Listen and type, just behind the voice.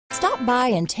Stop by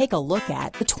and take a look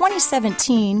at the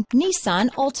 2017 Nissan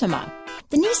Altima.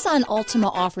 The Nissan Altima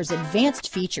offers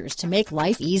advanced features to make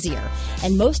life easier,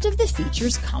 and most of the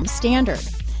features come standard.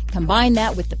 Combine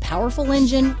that with the powerful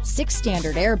engine, 6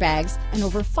 standard airbags, and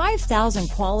over 5,000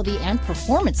 quality and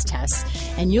performance tests,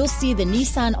 and you'll see the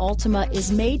Nissan Altima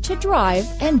is made to drive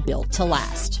and built to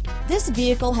last. This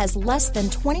vehicle has less than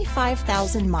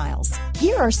 25,000 miles.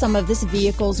 Here are some of this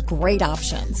vehicle's great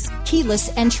options: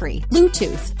 keyless entry,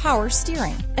 Bluetooth, power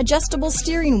steering, adjustable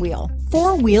steering wheel,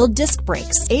 4-wheel disc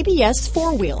brakes, ABS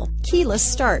 4-wheel, keyless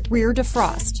start, rear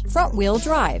defrost, front-wheel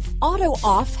drive,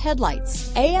 auto-off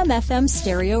headlights, AM/FM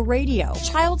stereo radio,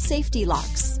 child safety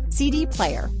locks, CD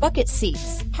player, bucket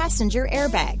seats, passenger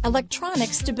airbag, electronic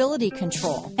stability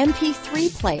control, MP3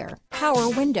 player, power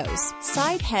windows,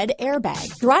 side head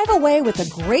airbag. Drive away with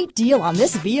a great deal on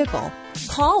this vehicle.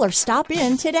 Call or stop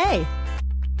in today.